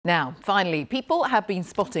Now, finally, people have been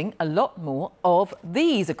spotting a lot more of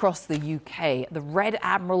these across the UK, the red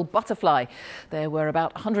Admiral butterfly. There were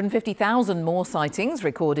about 150,000 more sightings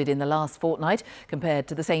recorded in the last fortnight compared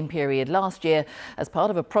to the same period last year as part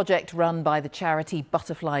of a project run by the charity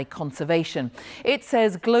Butterfly Conservation. It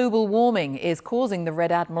says global warming is causing the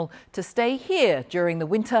red Admiral to stay here during the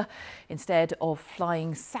winter instead of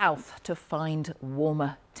flying south to find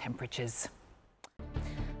warmer temperatures.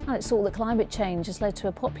 It's thought that climate change has led to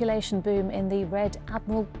a population boom in the red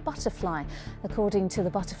Admiral butterfly. According to the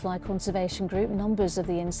Butterfly Conservation Group, numbers of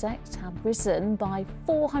the insect have risen by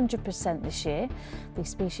 400% this year. These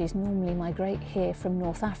species normally migrate here from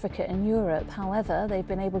North Africa and Europe. However, they've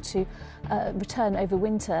been able to return over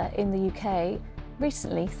winter in the UK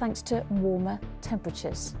recently thanks to warmer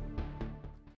temperatures.